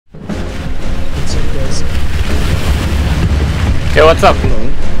Yo, what's up?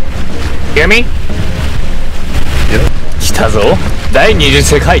 Hear me? Yep. 来たぞ。第二次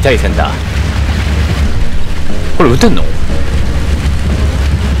世界大戦だ。これ撃てんの？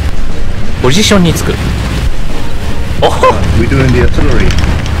ポジションにつく。おっ We doing the artillery.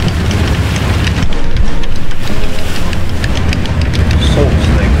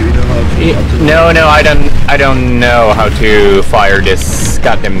 SaltSnake, do you know how to artillery? No, I don't know how to fire this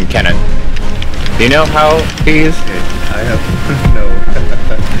goddamn cannon. Do you know how to use? Okay, I have no.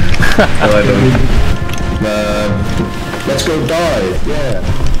 No, I don't. Let's go die. Yeah.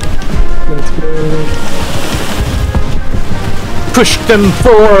 Let's go. Push them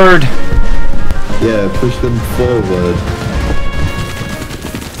forward. Yeah, push them forward.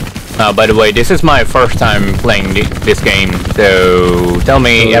 By the way, this is my first time playing this game, so tell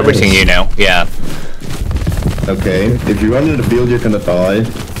me everything you know. Yeah. Okay, if you run in the field, you're gonna die.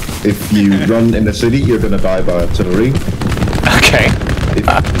 If you run in the city, you're gonna die by artillery. Okay.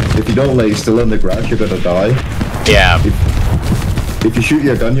 If you don't lay still in the grass, you're gonna die. Yeah. If you shoot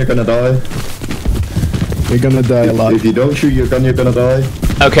your gun, you're gonna die. You're gonna die a lot. If you don't shoot your gun, you're gonna die.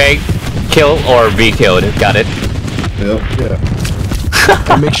 Okay. Kill or be killed. Got it. Yeah.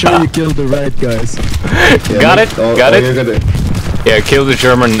 And make sure you kill the right guys. Yeah, Got it. Got it. You're gonna... Yeah, kill the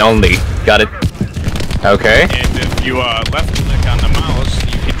German only. Got it. Okay. And if you left click on the mouse,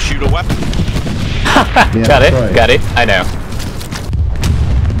 you can shoot a weapon. Yeah, Got it. right. Got it. I know.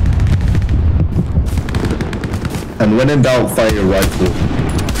 And when in doubt, fire your rifle.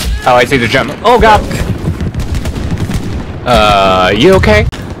 Oh, I see the German. Oh god. You okay?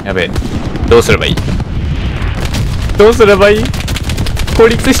 やべえ。どうすればいい？どうすればいい？孤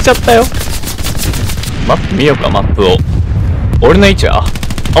立しちゃったよ。マップ見ようか、マップを。俺の位置は？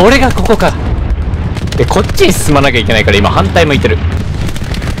あ、俺がここか。で、こっちに進まなきゃいけないから今反対向いてる。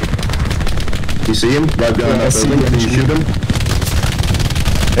You see him? Right behind that building. Can you shoot him?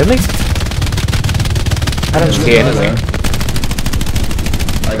 Really? I don't see anything.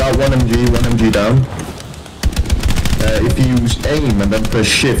 I got 1 MG down. If you use aim and then press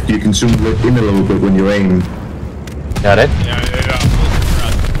shift, you can zoom in a little bit when you aim. Got it? Yeah.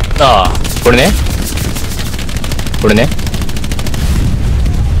 ああ、これね。これね。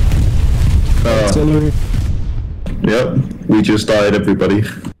Artillery. Yep, we just died, everybody.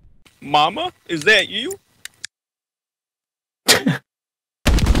 Mama, is that you?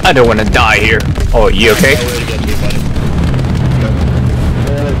 I don't wanna die here. Oh, you okay?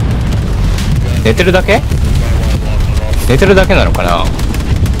 寝てるだけ？寝てるだけなのかな？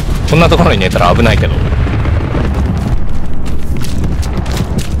こんなところに寝たら危ないけど。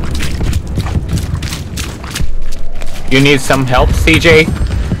You need some help, CJ?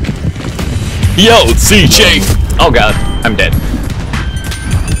 Yo, CJ! Oh god, I'm dead.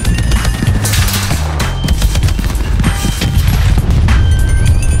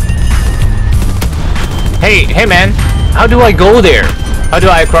 Hey man, how do I go there? How do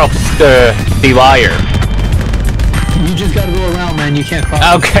I cross the wire? You just gotta go around, man. You can't cross.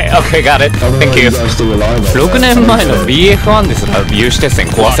 Okay, got it. Thank you. 6年前の BF1 ですら有刺鉄線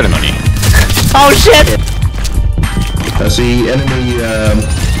壊せるのに。Oh shit! I see enemy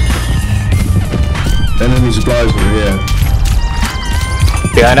supplies over here.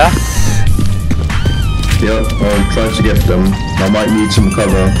 Behind us? Yep, I'm trying to get them. I might need some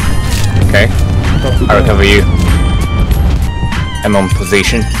cover. Okay, I'll cover you. I'm on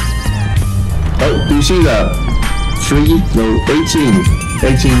position. Oh, do you see that? 18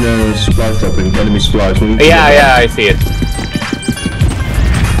 supplies dropping, enemy supplies. Yeah, I see it.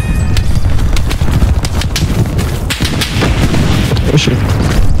 Oh shit.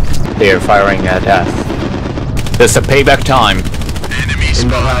 They're firing at us. This is a payback time. In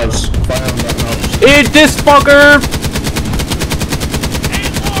the house. Fire in that house. Eat this fucker!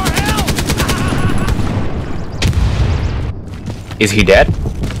 Is he dead?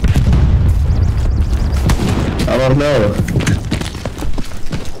 I don't know.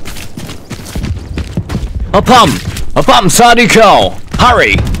 Apam, Sadiko!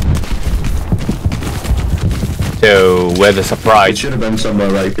 Hurry! So, where's the It surprise? should have been somewhere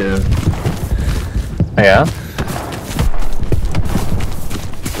right here. Yeah?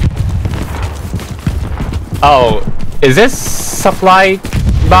 Oh, is this supply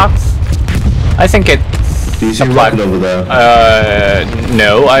box? I think it's Do you see a supply. rocket over there?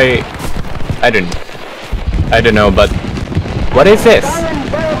 No, I don't know, but what is this?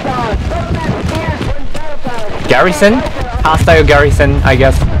 Garrison? Hostile garrison, I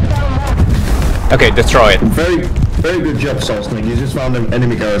guess. Okay, destroy it. Very good job, SaltSnake. You just found an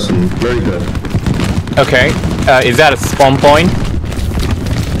enemy garrison. Very good. Okay, is that a spawn point?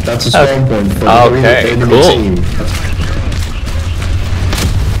 That's a spawn point for the Okay, enemy cool. team.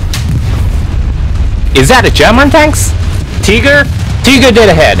 Is that a German tanks? Tiger? Tiger dead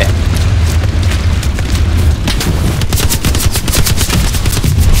ahead.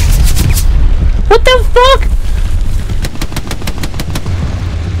 What the fuck?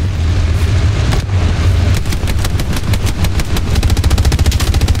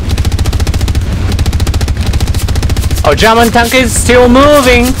 Oh, German tank is still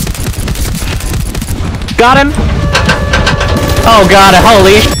moving. Got him. Oh god,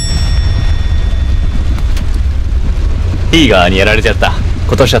 holy. ティーガーにやられちゃった。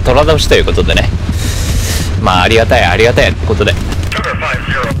今年は虎倒しということでね。まあありがたいってことで。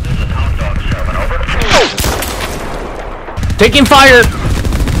Taking fire.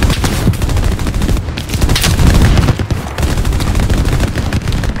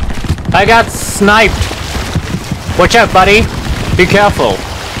 I got sniped. Watch out, buddy. Be careful.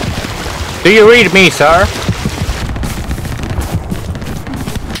 Do you read me, sir?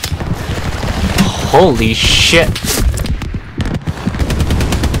 Holy shit.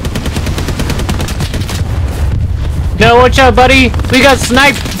 No, watch out, buddy. We got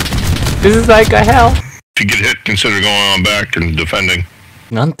sniped. This is like a hell. If you get hit, consider going on back and defending.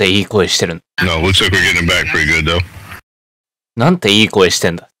 なんていい声してるん。 No, looks like we're getting back pretty good though. なんていい声して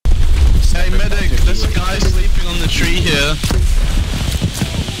んだ。 Hey medic, there's a guy sleeping on the tree here.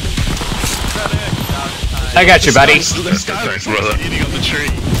 I got you, buddy. This guy's eating on the tree.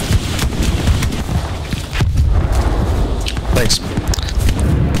 Thanks.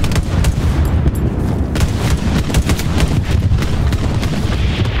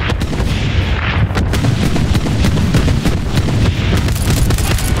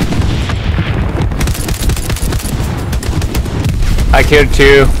 I killed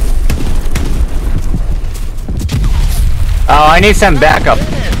two. Oh, I need some backup.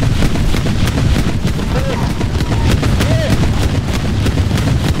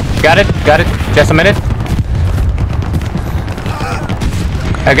 Got it. Just a minute.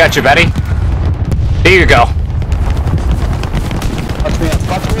 I got you, buddy. There you go.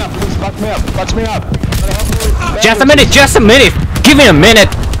 Patch me up. Just a minute. Give me a minute.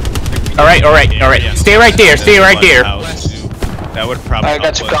 All right. Stay right there. That would probably. I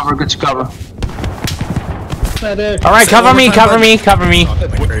got you cover. All right, cover me.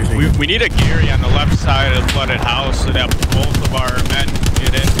 We need a Gary on the left side of the flooded house so that both of our men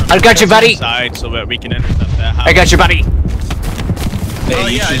get in from I got you, buddy. side so that we can intercept that house. I got you, buddy.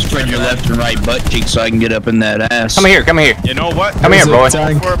 Hey, you should spread your left and right butt cheeks so I can get up in that ass. Come here. You know what? Come here, boy. For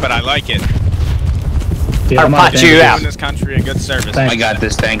it, but I like it. I'll pot you out. Giving this country a good service. I got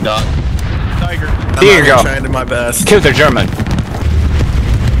this tank dog. Tiger. Here you go. Trying to my best. Kill the German.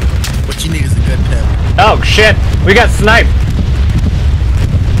 What you need is a good pimp. Oh shit, we got sniped.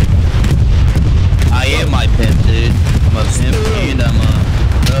 I am my pimp, dude. I'm a pimp and I'm a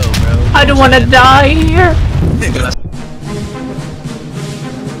bro. I don't want to die here.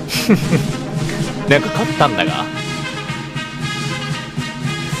 なんか勝ったんだが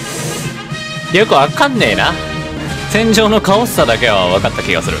よくわかんねえな。戦場のカオスさだけは分かった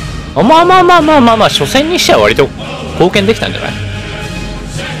気がする。まあ初戦にしては割と貢献できたんじゃない？